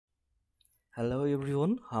Hello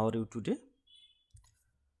everyone, how are you today?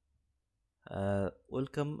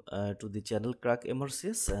 Welcome to the channel CRACK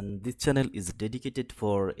MRCS, and this channel is dedicated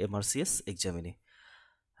for MRCS examining.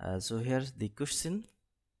 So here's the question.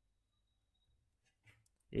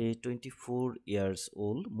 A 24 years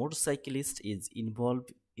old motorcyclist is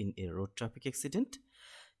involved in a road traffic accident.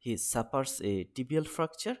 He suffers a tibial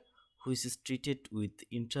fracture which is treated with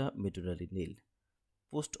intramedullary nail.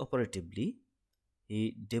 Post-operatively,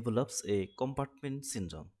 he develops a compartment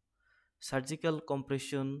syndrome. Surgical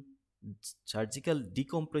compression, surgical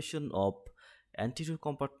decompression of anterior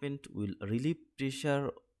compartment will relieve pressure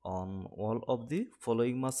on all of the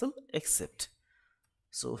following muscle except.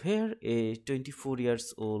 So here a 24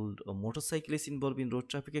 years old motorcyclist involved in road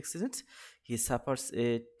traffic accident. He suffers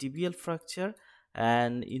a tibial fracture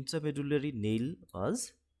and intramedullary nail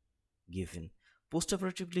was given.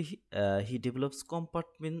 Postoperatively, he develops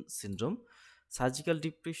compartment syndrome. Surgical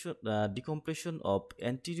decompression of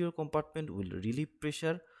anterior compartment will relieve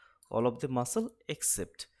pressure all of the muscle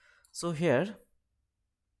except. So here,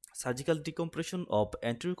 surgical decompression of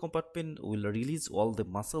anterior compartment will release all the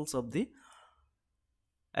muscles of the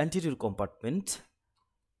anterior compartment.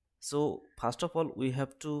 So first of all, we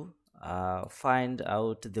have to find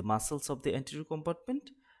out the muscles of the anterior compartment.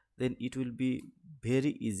 Then it will be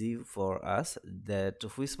very easy for us that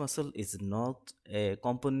which muscle is not a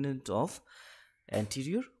component of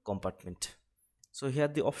anterior compartment. So here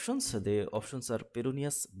the options are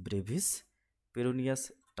peroneus brevis,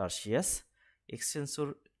 peroneus tertius,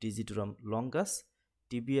 extensor digitorum longus,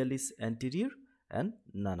 tibialis anterior, and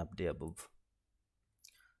none of the above.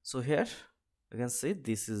 So here you can see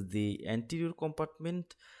this is the anterior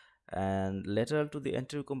compartment, and lateral to the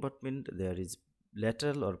anterior compartment there is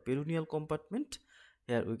lateral or peroneal compartment.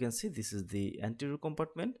 Here we can see this is the anterior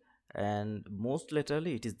compartment, and most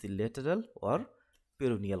laterally it is the lateral or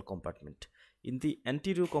peroneal compartment. In the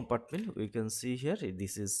anterior compartment we can see here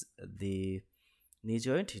this is the knee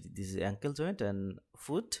joint, this is ankle joint and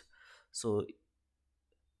foot. So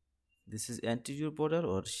this is anterior border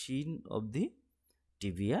or shin of the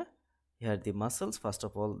tibia. Here the muscles, first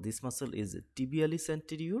of all this muscle is tibialis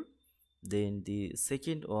anterior, then the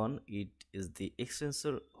second one it is the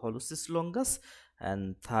extensor hallucis longus,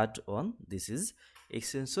 and third one this is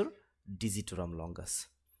extensor digitorum longus.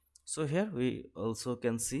 So here we also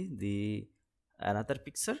can see the another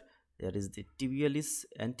picture. There is the tibialis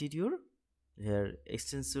anterior, here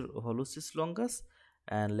extensor hallucis longus,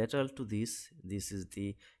 and lateral to this is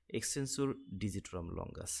the extensor digitorum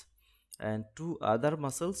longus. And two other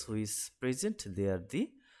muscles which present, they are the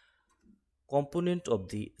component of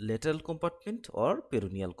the lateral compartment or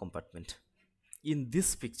peroneal compartment. In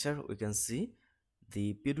this picture we can see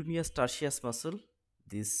the peroneus tertius muscle.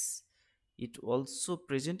 This it also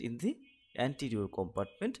present in the anterior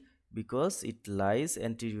compartment because it lies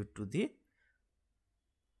anterior to the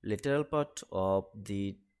lateral part of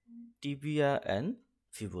the tibia and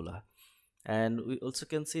fibula. And we also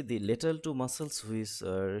can see the lateral two muscles which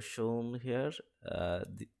are shown here,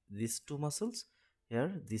 these two muscles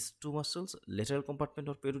here, these two muscles, lateral compartment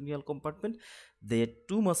or peroneal compartment, the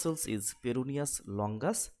two muscles is peroneus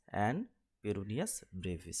longus and peroneus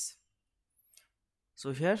brevis.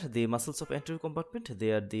 So here the muscles of anterior compartment, they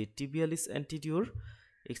are the tibialis anterior,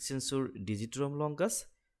 extensor digitorum longus,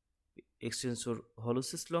 extensor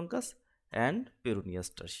hallucis longus, and peroneus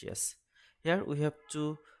tertius. Here we have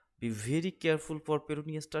to be very careful for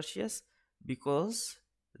peroneus tertius because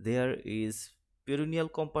there is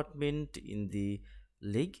peroneal compartment in the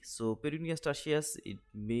leg. So peroneus tertius, it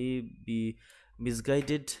may be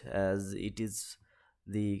misguided as it is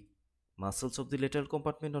the muscles of the lateral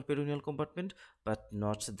compartment or peroneal compartment, but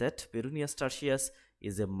not that. Peroneus tertius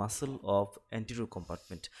is a muscle of anterior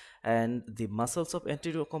compartment, and the muscles of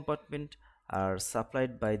anterior compartment are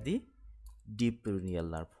supplied by the deep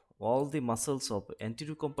peroneal nerve. All the muscles of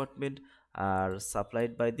anterior compartment are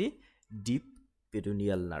supplied by the deep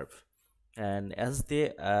peroneal nerve, and as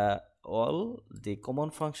they all the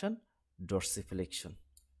common function dorsiflexion.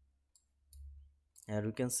 And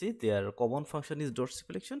we can see their common function is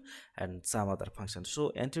dorsiflexion and some other function.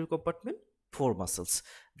 So anterior compartment, four muscles.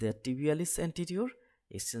 They are tibialis anterior,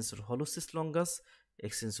 extensor hallucis longus,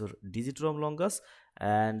 extensor digitorum longus,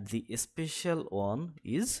 and the special one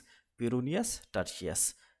is peroneus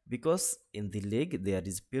tertius, because in the leg there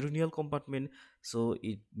is peroneal compartment, so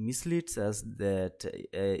it misleads us that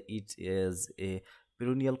it is a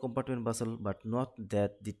peroneal compartment muscle, but not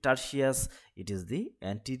that the tertius, it is the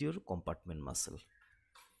anterior compartment muscle.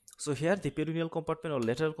 So here the peroneal compartment or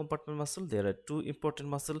lateral compartment muscle, there are two important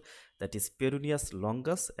muscle, that is peroneus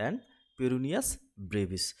longus and peroneus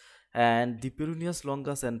brevis. And the peroneus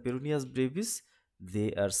longus and peroneus brevis,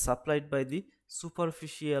 they are supplied by the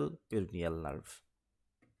superficial peroneal nerve.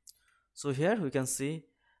 So here we can see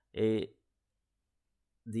a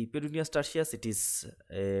the peroneus tertius, it is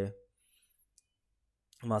a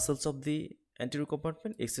muscles of the anterior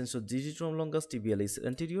compartment. Extensor digitorum longus, tibial is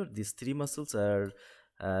anterior. These three muscles are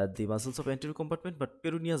the muscles of anterior compartment, but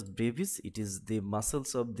peroneus brevis, it is the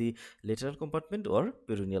muscles of the lateral compartment or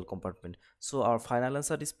peroneal compartment. So our final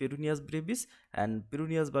answer is peroneus brevis, and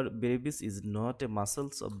peroneus brevis is not a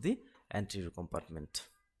muscles of the anterior compartment.